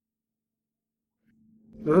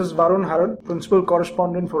This is Varun Harad, Principal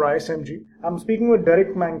Correspondent for ISMG. I'm speaking with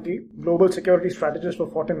Derek Mankey, Global Security Strategist for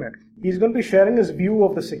Fortinet. He's going to be sharing his view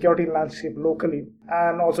of the security landscape locally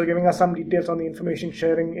and also giving us some details on the information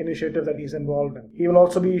sharing initiative that he's involved in. He will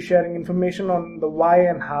also be sharing information on the why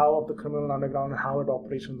and how of the criminal underground and how it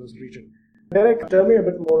operates in this region. Derek, tell me a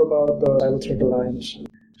bit more about the Cyber Threat Alliance.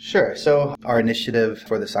 Sure. So our initiative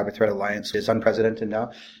for the Cyber Threat Alliance is unprecedented now.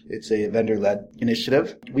 It's a vendor-led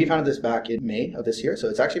initiative. We founded this back in May of this year, so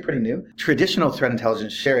it's actually pretty new. Traditional threat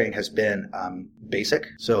intelligence sharing has been basic.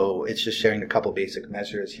 So it's just sharing a couple basic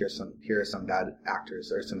measures. Here are some bad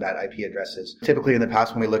actors or some bad IP addresses. Typically in the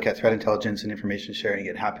past, when we look at threat intelligence and information sharing,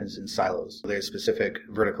 it happens in silos. There's specific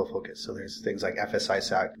vertical focus. So there's things like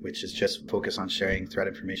FSISAC, which is just focused on sharing threat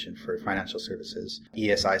information for financial services.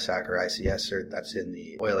 ESISAC or ICS, or that's in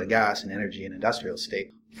the oil and gas and energy and industrial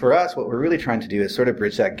state. For us, what we're really trying to do is sort of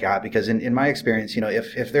bridge that gap because in my experience,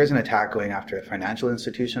 if there's an attack going after a financial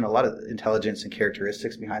institution, a lot of intelligence and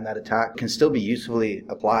characteristics behind that attack can still be usefully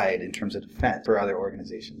applied in terms of defense for other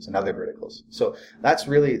organizations and other verticals. So that's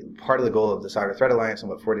really part of the goal of the Cyber Threat Alliance, and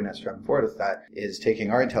what Fortinet's driving forward with that is taking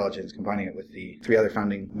our intelligence, combining it with the three other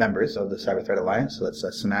founding members of the Cyber Threat Alliance. So that's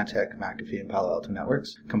Symantec, McAfee, and Palo Alto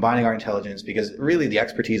Networks. Combining our intelligence because really the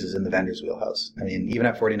expertise is in the vendor's wheelhouse. I mean, even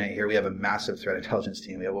at Fortinet here, we have a massive threat intelligence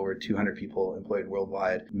team. We have over 200 people employed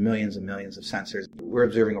worldwide, millions and millions of sensors. We're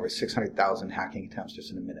observing over 600,000 hacking attempts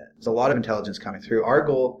just in a minute. There's a lot of intelligence coming through. Our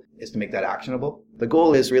goal is to make that actionable. The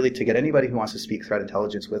goal is really to get anybody who wants to speak threat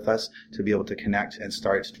intelligence with us to be able to connect and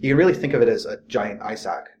start. You can really think of it as a giant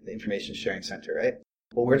ISAC, the Information Sharing Center, right?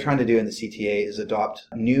 What we're trying to do in the CTA is adopt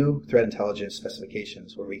new threat intelligence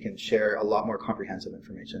specifications where we can share a lot more comprehensive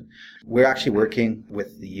information. We're actually working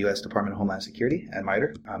with the U.S. Department of Homeland Security and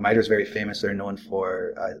MITRE. MITRE is very famous. They're known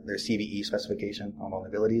for their CVE specification on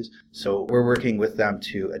vulnerabilities. So we're working with them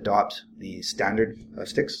to adopt the standard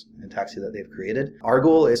sticks and taxi that they've created. Our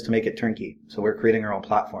goal is to make it turnkey. So we're creating our own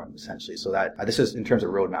platform, essentially, so that this is in terms of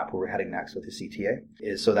roadmap where we're heading next with the CTA,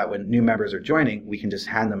 is so that when new members are joining, we can just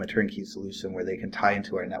hand them a turnkey solution where they can tie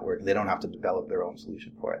into our network. They don't have to develop their own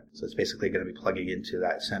solution for it. So it's basically going to be plugging into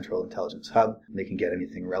that central intelligence hub. They can get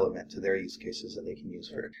anything relevant to their use cases that they can use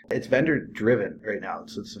for it. It's vendor driven right now.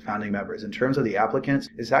 So it's the founding members. In terms of the applicants,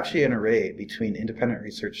 it's actually an array between independent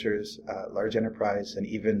researchers, large enterprise, and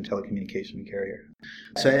even telecommunication carrier.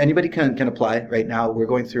 So anybody can apply right now. We're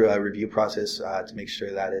going through a review process to make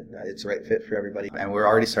sure that it's the right fit for everybody. And we're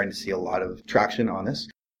already starting to see a lot of traction on this.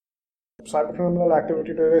 Cybercriminal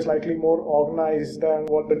activity today is slightly more organized than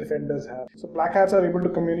what the defenders have. So black hats are able to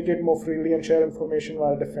communicate more freely and share information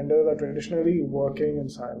while defenders are traditionally working in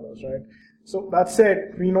silos, right? So that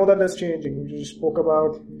said, we know that that's changing. You just spoke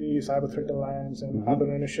about the Cyber Threat Alliance and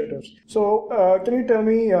other initiatives. So can you tell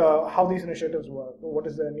me how these initiatives work? What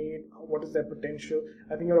is their need? What is their potential?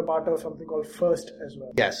 I think you're a part of something called FIRST as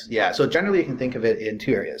well. Yes, yeah. So generally you can think of it in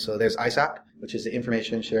two areas. So there's ISAC, which is the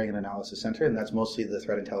Information Sharing and Analysis Center, and that's mostly the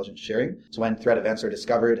threat intelligence sharing. So when threat events are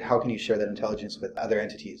discovered, how can you share that intelligence with other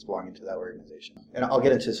entities belonging to that organization? And I'll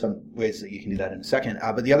get into some ways that you can do that in a second.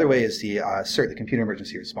 But the other way is the CERT, the Computer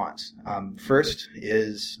Emergency Response. FIRST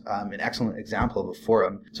is an excellent example of a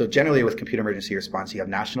forum. So generally with computer emergency response, you have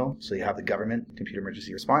national, so you have the government computer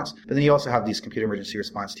emergency response, but then you also have these computer emergency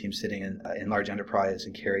response teams sitting in large enterprise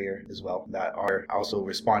and carrier as well that are also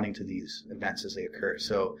responding to these events as they occur.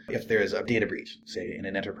 So if there is a data breach, say in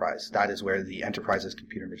an enterprise, that is where the enterprise's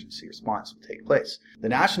computer emergency response will take place. The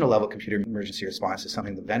national level computer emergency response is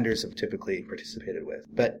something the vendors have typically participated with.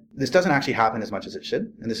 But this doesn't actually happen as much as it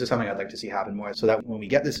should. And this is something I'd like to see happen more so that when we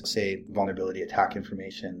get this, say, vulnerability attack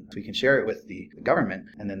information, we can share it with the government,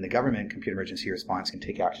 and then the government computer emergency response can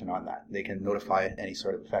take action on that. They can notify any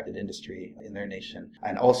sort of affected industry in their nation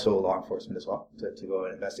and also law enforcement as well to go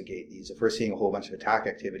and investigate these. If we're seeing a whole bunch of attack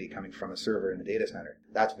activity coming from a server in a data center,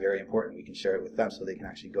 that's very important. We can share it with them so they can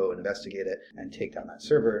actually go and investigate it and take down that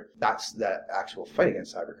server. That's that actual fight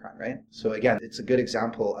against cybercrime, right? So again, it's a good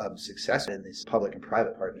example of success in these public and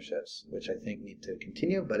private partnerships, which I think need to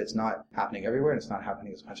continue, but it's not happening everywhere and it's not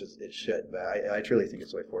happening as much as it should. But I truly think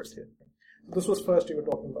it's the way forward too. This was FIRST you were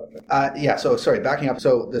talking about, right? Yeah, so sorry, backing up.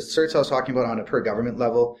 So the certs I was talking about on a per government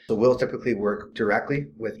level, so we'll typically work directly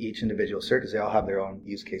with each individual cert because they all have their own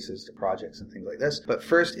use cases to projects and things like this. But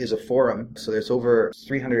FIRST is a forum. So there's over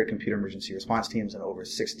 300 computer emergency response teams and over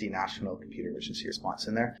 60 national computer emergency response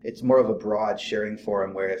in there. It's more of a broad sharing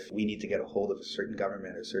forum where if we need to get a hold of a certain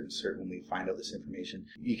government or a certain cert when we find out this information,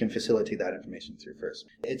 you can facilitate that information through FIRST.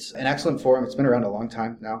 It's an excellent forum. It's been around a long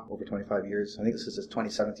time now, over 25 years. I think this is its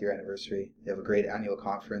 27th year anniversary They have a great annual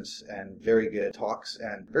conference and very good talks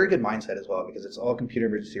and very good mindset as well, because it's all computer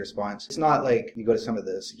emergency response. It's not like you go to some of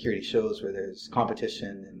the security shows where there's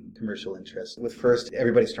competition and commercial interest. With FIRST,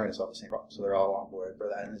 everybody's trying to solve the same problem, so they're all on board for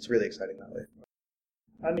that, and it's really exciting that way.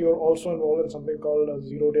 And you're also involved in something called a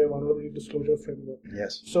zero-day vulnerability disclosure framework.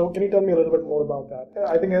 Yes. So can you tell me a little bit more about that?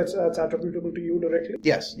 I think it's attributable to you directly.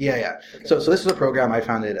 Yes. Yeah. Okay. So this is a program I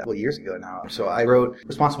founded years ago now. So I wrote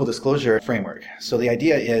Responsible Disclosure Framework. So the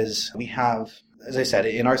idea is we have, as I said,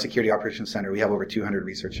 in our Security Operations Center, we have over 200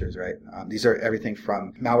 researchers, right? These are everything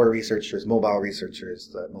from malware researchers, mobile researchers,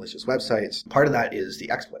 the malicious websites. Part of that is the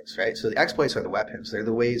exploits, right? So the exploits are the weapons. They're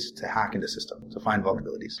the ways to hack into systems, to find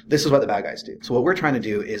vulnerabilities. This is what the bad guys do. So what we're trying to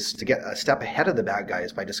do is to get a step ahead of the bad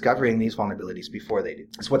guys by discovering these vulnerabilities before they do.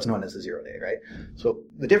 It's what's known as the zero day, right? So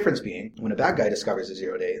the difference being, when a bad guy discovers a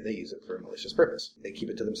zero day, they use it for a malicious purpose. They keep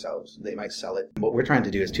it to themselves. They might sell it. What we're trying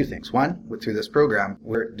to do is two things. One, through this program,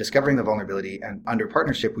 we're discovering the vulnerability, and under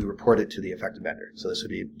partnership, we report it to the affected vendor. So this would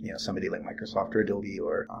be, somebody like Microsoft or Adobe,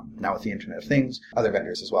 or now with the Internet of Things, other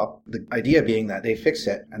vendors as well. The idea being that they fix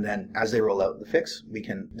it, and then as they roll out the fix, we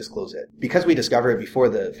can disclose it. Because we discover it before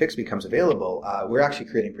the fix becomes available, we're actually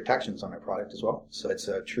creating protections on our product as well. So it's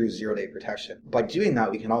a true zero-day protection. By doing that,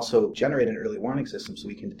 we can also generate an early warning system so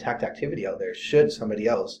we can detect activity out there should somebody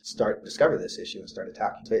else discover this issue and start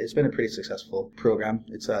attacking. So it's been a pretty successful program.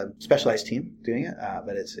 It's a specialized team doing it,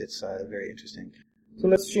 but it's very interesting. So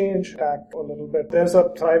let's change tack a little bit. There's a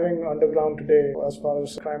thriving underground today as far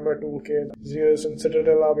as Crimeware Toolkit, Xeris and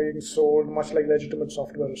Citadel are being sold, much like legitimate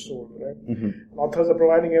software is sold, right? Mm-hmm. Authors are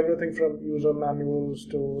providing everything from user manuals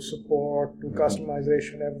to support to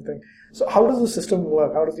customization, everything. So how does the system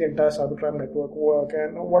work? How does the entire cybercrime network work?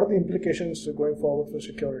 And what are the implications going forward for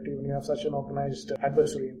security when you have such an organized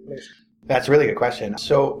adversary in place? That's a really good question.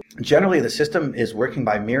 So generally, the system is working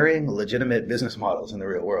by mirroring legitimate business models in the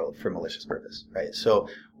real world for malicious purpose, right? So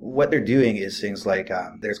what they're doing is things like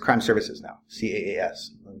there's crime services now,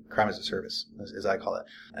 CAAS, crime as a service, as I call it.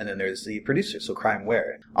 And then there's the producer, so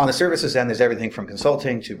Crimeware. On the services end, there's everything from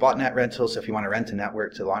consulting to botnet rentals. So if you want to rent a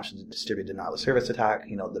network to launch a distributed denial of service attack,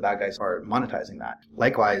 the bad guys are monetizing that.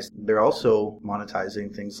 Likewise, they're also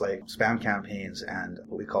monetizing things like spam campaigns and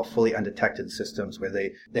what we call fully undetected systems, where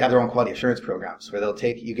they have their own quality assurance programs, where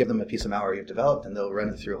you give them a piece of malware you've developed, and they'll run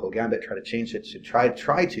it through a whole gambit, try to change it to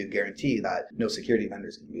try to guarantee that no security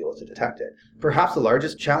vendors can be able to detect it. Perhaps the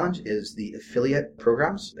largest challenge is the affiliate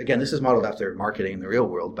programs. Again, this is modeled after marketing in the real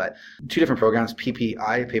world, but two different programs,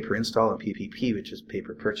 PPI, pay per install, and PPP, which is pay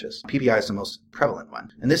per purchase. PPI is the most prevalent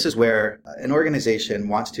one. And this is where an organization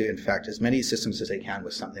wants to infect as many systems as they can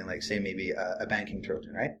with something like, say, maybe a banking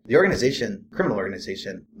Trojan, right? The criminal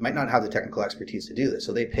organization, might not have the technical expertise to do this,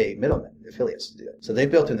 so they pay middlemen, affiliates, to do it. So they've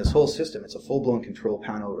built in this whole system. It's a full-blown control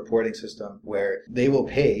panel reporting system where they will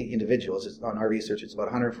pay individuals. On our research, it's about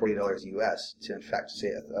 $140 US to infect, say,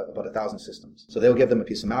 about 1,000 systems. So they'll give them a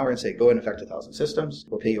piece of malware and say, go and infect 1,000 systems.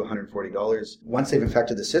 We'll pay you $140. Once they've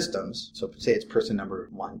infected the systems, so say it's person number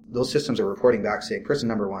 1, those systems are reporting back saying, person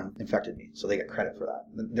number 1 infected me. So they get credit for that.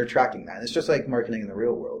 They're tracking that. And it's just like marketing in the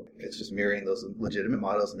real world. It's just mirroring those legitimate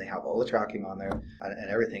models, and they have all the tracking on there and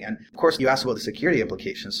everything. And of course, you asked about the security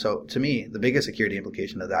implications. So to me, the biggest security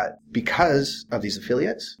implication of that, because of these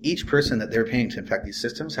affiliates, each person that they're paying to infect these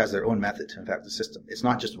systems has their own method to infect the system. It's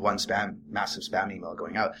not just one massive spam email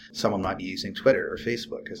going out. Someone might be using Twitter or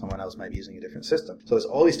Facebook, or someone else might be using a different system. So there's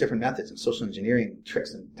all these different methods and social engineering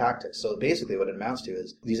tricks and tactics. So basically what it amounts to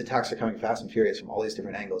is these attacks are coming fast and furious from all these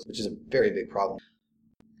different angles, which is a very big problem.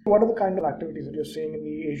 What are the kind of activities that you're seeing in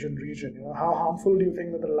the Asian region? How harmful do you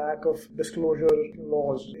think that the lack of disclosure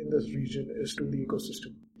laws in this region is to the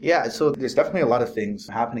ecosystem? Yeah, so there's definitely a lot of things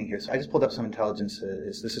happening here. So I just pulled up some intelligence.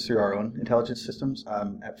 This is through our own intelligence systems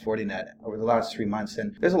at Fortinet over the last 3 months,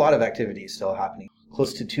 and there's a lot of activity still happening.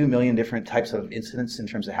 Close to 2 million different types of incidents in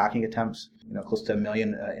terms of hacking attempts, close to 1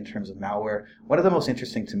 million in terms of malware. One of the most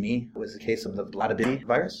interesting to me was the case of the Vladimir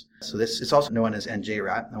virus. So this is also known as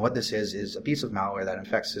NJRAT. And what this is a piece of malware that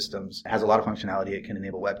infects systems. It has a lot of functionality. It can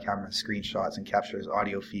enable web cameras, screenshots, and captures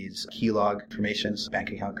audio feeds, keylog information,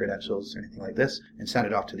 bank account credentials, or anything like this, and send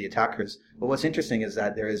it off to the attackers. But what's interesting is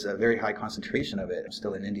that there is a very high concentration of it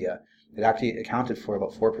still in India. It actually accounted for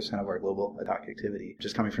about 4% of our global attack activity,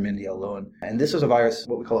 just coming from India alone. And this is a virus,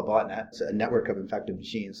 what we call a botnet. It's a network of infected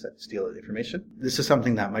machines that steal information. This is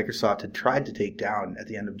something that Microsoft had tried to take down at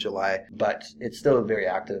the end of July, but it's still very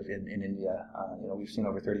active in India. We've seen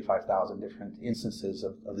over 35,000 different instances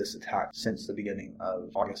of this attack since the beginning of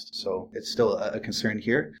August. So it's still a concern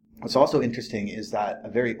here. What's also interesting is that a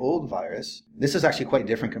very old virus, this is actually quite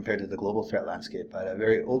different compared to the global threat landscape, but a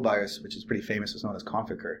very old virus, which is pretty famous, is known as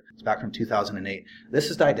Conficker. It's back from 2008. This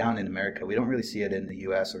has died down in America. We don't really see it in the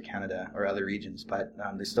US or Canada or other regions, but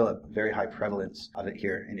there's still a very high prevalence of it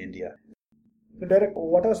here in India. Derek,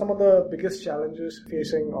 what are some of the biggest challenges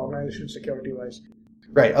facing organizations security-wise?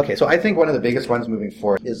 Right. Okay. So I think one of the biggest ones moving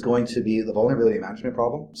forward is going to be the vulnerability management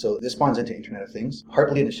problem. So this spawns into Internet of Things.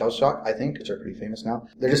 Heartbleed and Shellshock, I think, which are pretty famous now.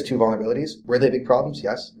 They're just two vulnerabilities. Were they big problems?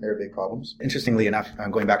 Yes, they were big problems. Interestingly enough,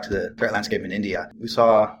 going back to the threat landscape in India, we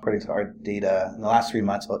saw, according to our data, in the last 3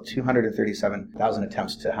 months, about 237,000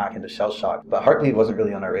 attempts to hack into Shellshock. But Heartbleed wasn't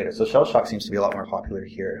really on our radar. So Shellshock seems to be a lot more popular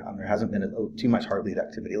here. There hasn't been too much Heartbleed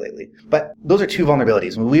activity lately. But those are two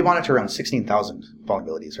vulnerabilities. We monitor around 16,000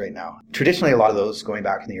 vulnerabilities right now. Traditionally, a lot of those going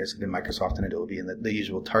back in the years have been Microsoft and Adobe and the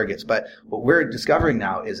usual targets. But what we're discovering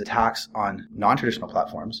now is attacks on non-traditional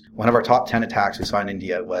platforms. One of our top 10 attacks we saw in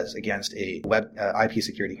India was against a web IP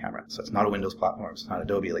security camera. So it's not a Windows platform. It's not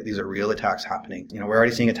Adobe. Like, these are real attacks happening. We're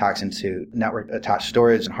already seeing attacks into network attached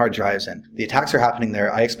storage and hard drives, and the attacks are happening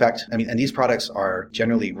there. And these products are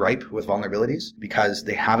generally ripe with vulnerabilities because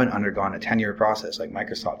they haven't undergone a 10-year process like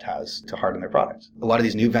Microsoft has to harden their product. A lot of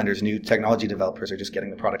these new vendors, new technology developers are just getting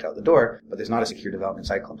the product out the door, but there's not a secure development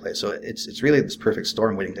cycle in place. So it's really this perfect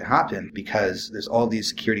storm waiting to happen because there's all these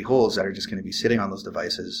security holes that are just going to be sitting on those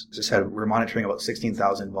devices. As I said, we're monitoring about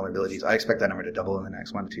 16,000 vulnerabilities. I expect that number to double in the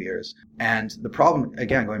next 1 to 2 years. And the problem,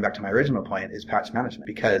 again, going back to my original point, is patch management,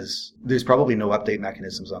 because there's probably no update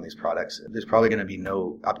mechanisms on these products. There's probably going to be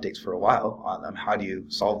no updates for a while on them. How do you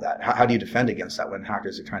solve that? How do you defend against that when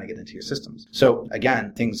hackers are trying to get into your systems? So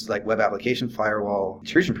again, things like web application firewall,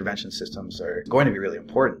 intrusion prevention systems are going to be really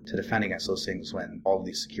important to defend against those things when all of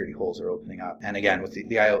these security holes are opening up. And again, with the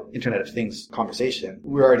Internet of Things conversation,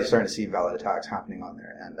 we're already starting to see valid attacks happening on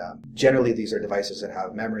there. And generally, these are devices that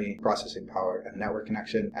have memory, processing power, and a network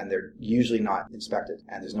connection, and they're usually not inspected.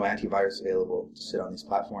 And there's no antivirus available to sit on these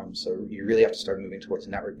platforms. So you really have to start moving towards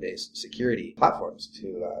network-based security platforms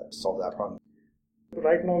to solve that problem.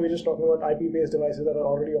 Right now, we're just talking about IP-based devices that are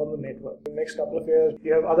already on the network. In the next couple of years,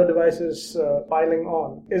 you have other devices piling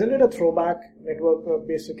on. Isn't it a throwback,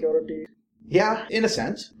 network-based security? Yeah, in a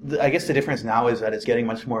sense. I guess the difference now is that it's getting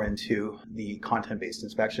much more into the content-based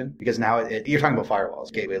inspection, because now you're talking about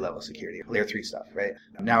firewalls, gateway level security, layer 3 stuff, right?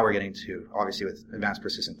 Now we're getting to, obviously with advanced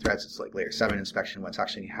persistent threats, it's like layer 7 inspection, what's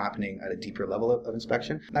actually happening at a deeper level of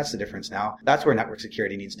inspection. That's the difference now. That's where network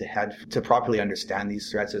security needs to head to properly understand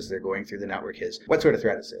these threats as they're going through the network. Is what sort of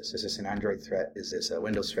threat is this? Is this an Android threat? Is this a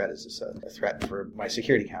Windows threat? Is this a threat for my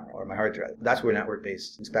security camera or my hard drive? That's where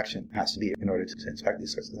network-based inspection has to be in order to inspect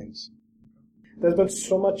these sorts of things. There's been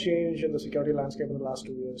so much change in the security landscape in the last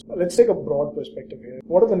 2 years. Let's take a broad perspective here.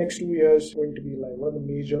 What are the next 2 years going to be like? What are the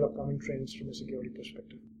major upcoming trends from a security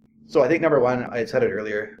perspective? So I think number one, I had said it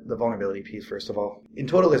earlier, the vulnerability piece, first of all. In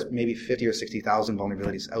total, there's maybe 50 or 60,000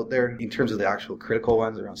 vulnerabilities out there. In terms of the actual critical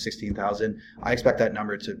ones, around 16,000. I expect that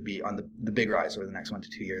number to be on the big rise over the next 1 to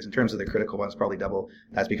 2 years. In terms of the critical ones, probably double.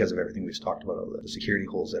 That's because of everything we've talked about, all the security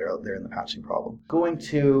holes that are out there in the patching problem. Going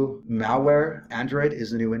to malware, Android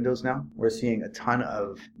is the new Windows now. We're seeing a ton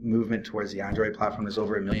of movement towards the Android platform. There's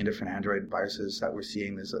over 1 million different Android viruses that we're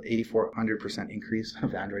seeing. There's an 8,400% increase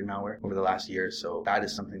of Android malware over the last year. So that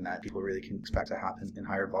is something that people really can expect to happen in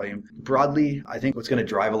higher volume. Broadly, I think what's going to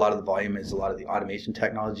drive a lot of the volume is a lot of the automation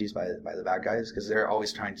technologies by the bad guys, because they're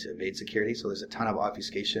always trying to evade security. So there's a ton of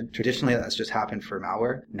obfuscation. Traditionally, that's just happened for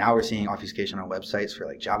malware. Now we're seeing obfuscation on websites for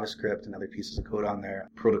like JavaScript and other pieces of code on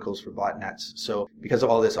there, protocols for botnets. So because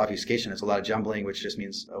of all this obfuscation, it's a lot of jumbling, which just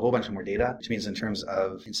means a whole bunch of more data, which means in terms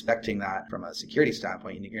of inspecting that from a security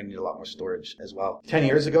standpoint, you're going to need a lot more storage as well. 10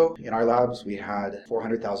 years ago, in our labs, we had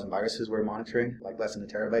 400,000 viruses we're monitoring, like less than a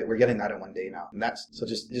terabyte. We're getting that in 1 day now. And that's, so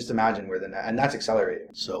just imagine where and that's accelerating.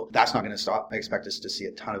 So that's not going to stop. I expect us to see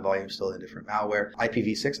a ton of volume still in different malware.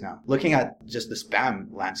 IPv6 now. Looking at just the spam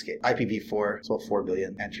landscape, IPv4, it's about 4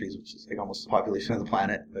 billion entries, which is like almost the population of the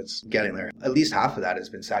planet. That's getting there. At least half of that has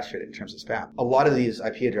been saturated in terms of spam. A lot of these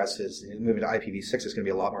IP addresses, moving to IPv6, is going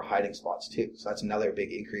to be a lot more hiding spots too. So that's another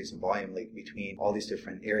big increase in volume, like between all these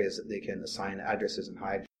different areas that they can assign addresses and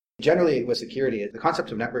hide. Generally, with security, the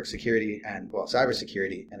concept of network security and,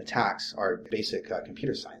 cybersecurity and attacks are basic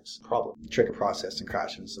computer science problem. Trick a process and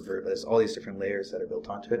crash and subvert, but there's all these different layers that are built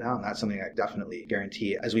onto it now, and that's something I definitely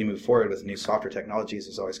guarantee. As we move forward with new software technologies,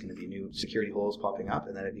 there's always going to be new security holes popping up,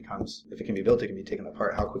 and then it becomes, if it can be built, it can be taken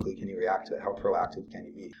apart. How quickly can you react to it? How proactive can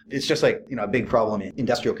you be? It's just like, a big problem in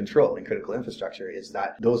industrial control and critical infrastructure is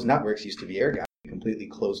that those networks used to be air gapped. completely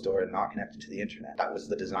closed door and not connected to the internet. That was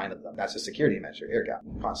the design of them. That's a security measure, air gap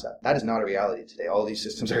concept. That is not a reality today. All these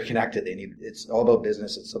systems are connected. It's all about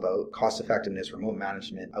business. It's about cost effectiveness, remote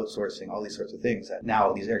management, outsourcing, all these sorts of things that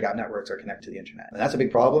now these air gap networks are connected to the internet. And that's a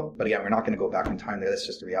big problem. But again, we're not going to go back in time there. That's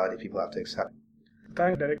just a reality people have to accept.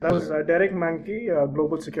 Thanks, Derek. That was Derek Mankey,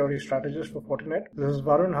 Global Security Strategist for Fortinet. This is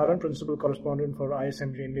Varun Haran, Principal Correspondent for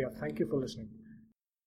ISMG India. Thank you for listening.